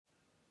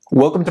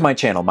Welcome to my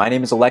channel. My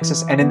name is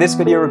Alexis, and in this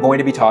video we're going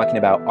to be talking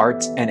about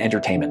arts and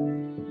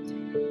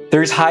entertainment.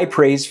 There's high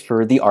praise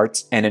for the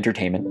arts and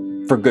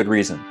entertainment for good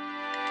reason.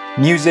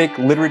 Music,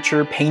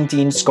 literature,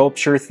 painting,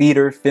 sculpture,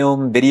 theater,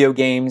 film, video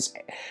games,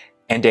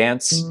 and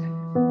dance,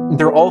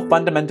 they're all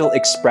fundamental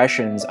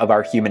expressions of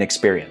our human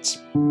experience,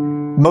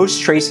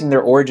 most tracing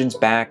their origins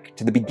back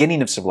to the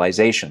beginning of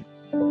civilization.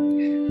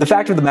 The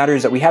fact of the matter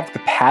is that we have the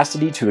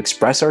capacity to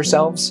express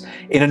ourselves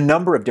in a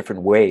number of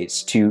different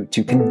ways, to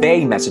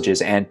convey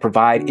messages and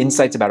provide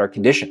insights about our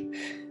condition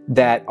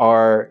that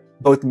are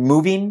both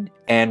moving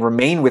and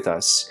remain with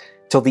us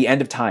till the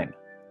end of time.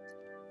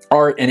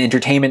 Art and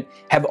entertainment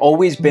have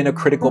always been a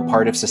critical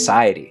part of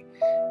society.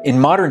 In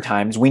modern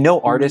times, we know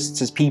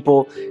artists as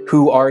people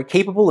who are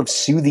capable of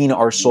soothing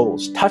our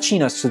souls,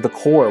 touching us to the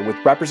core with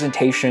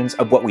representations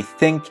of what we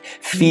think,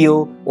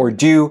 feel, or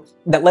do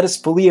that let us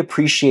fully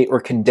appreciate or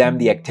condemn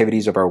the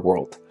activities of our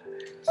world.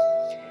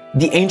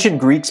 The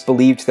ancient Greeks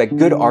believed that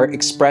good art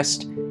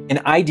expressed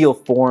an ideal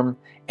form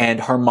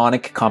and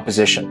harmonic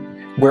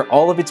composition, where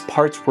all of its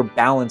parts were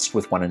balanced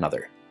with one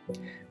another.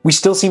 We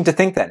still seem to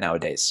think that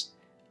nowadays.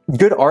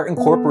 Good art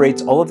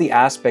incorporates all of the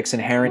aspects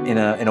inherent in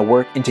a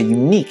work into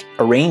unique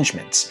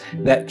arrangements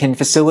that can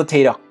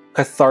facilitate a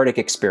cathartic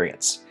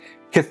experience.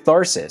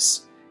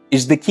 Catharsis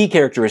is the key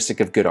characteristic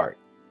of good art,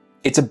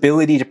 its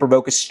ability to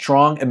provoke a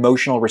strong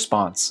emotional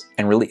response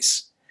and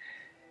release.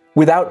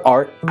 Without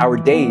art, our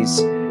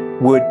days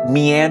would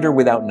meander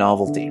without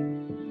novelty.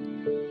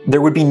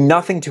 There would be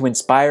nothing to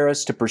inspire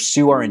us to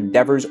pursue our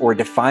endeavors or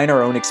define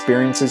our own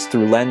experiences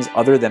through lens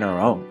other than our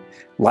own.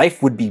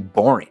 Life would be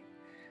boring.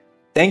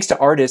 Thanks to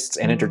artists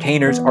and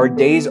entertainers, our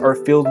days are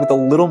filled with a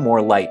little more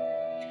light,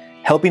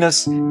 helping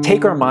us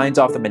take our minds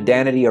off the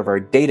mundanity of our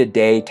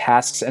day-to-day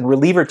tasks and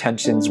relieve our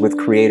tensions with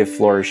creative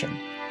flourishing.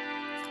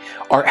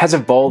 Art has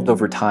evolved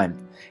over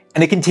time,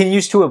 and it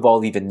continues to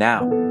evolve even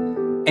now.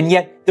 And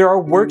yet, there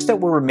are works that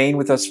will remain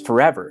with us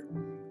forever,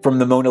 from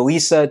the Mona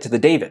Lisa to the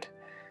David.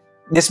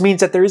 This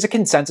means that there is a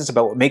consensus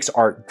about what makes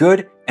art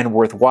good and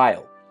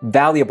worthwhile,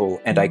 valuable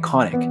and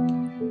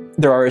iconic.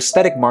 There are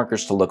aesthetic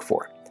markers to look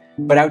for.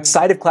 But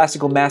outside of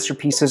classical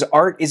masterpieces,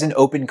 art is an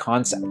open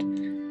concept.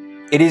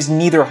 It is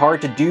neither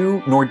hard to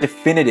do nor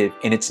definitive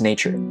in its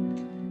nature.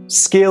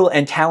 Skill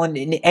and talent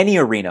in any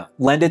arena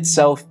lend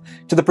itself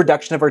to the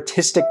production of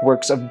artistic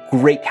works of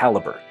great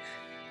caliber.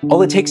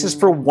 All it takes is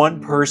for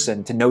one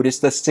person to notice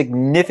the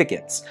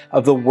significance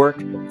of the work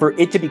for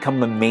it to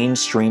become a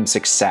mainstream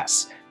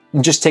success.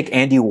 Just take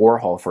Andy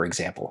Warhol, for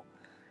example.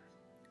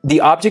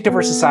 The object of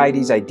our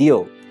society's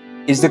ideal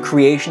is the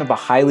creation of a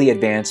highly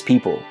advanced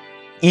people,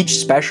 each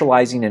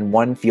specializing in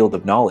one field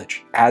of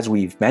knowledge, as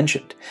we've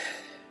mentioned,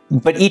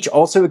 but each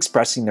also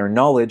expressing their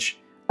knowledge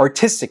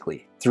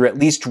artistically through at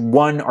least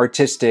one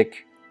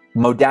artistic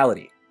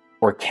modality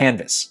or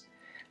canvas.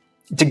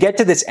 To get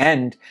to this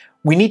end,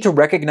 we need to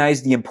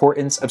recognize the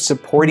importance of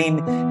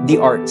supporting the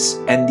arts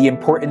and the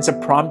importance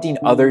of prompting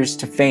others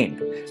to fame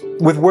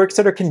with works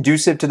that are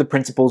conducive to the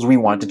principles we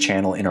want to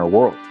channel in our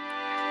world.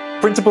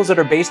 Principles that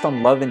are based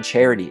on love and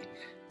charity,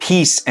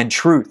 peace and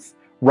truth,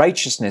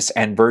 righteousness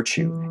and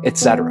virtue,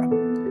 etc.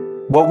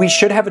 While we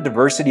should have a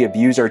diversity of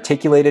views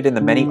articulated in the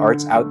many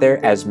arts out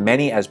there, as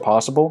many as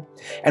possible,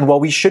 and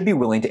while we should be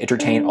willing to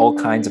entertain all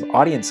kinds of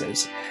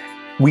audiences,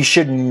 we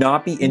should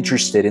not be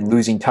interested in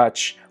losing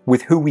touch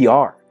with who we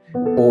are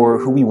or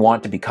who we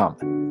want to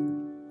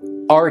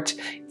become. Art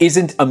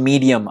isn't a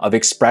medium of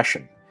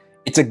expression.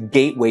 It's a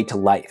gateway to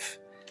life.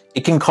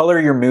 It can color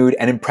your mood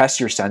and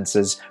impress your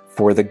senses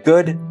for the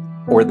good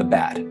or the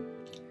bad.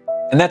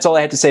 And that's all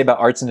I had to say about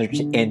arts and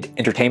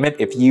entertainment.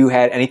 If you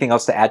had anything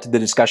else to add to the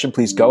discussion,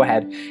 please go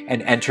ahead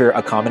and enter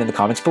a comment in the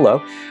comments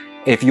below.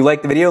 If you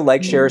liked the video,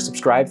 like, share,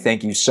 subscribe.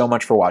 Thank you so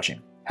much for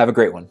watching. Have a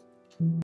great one.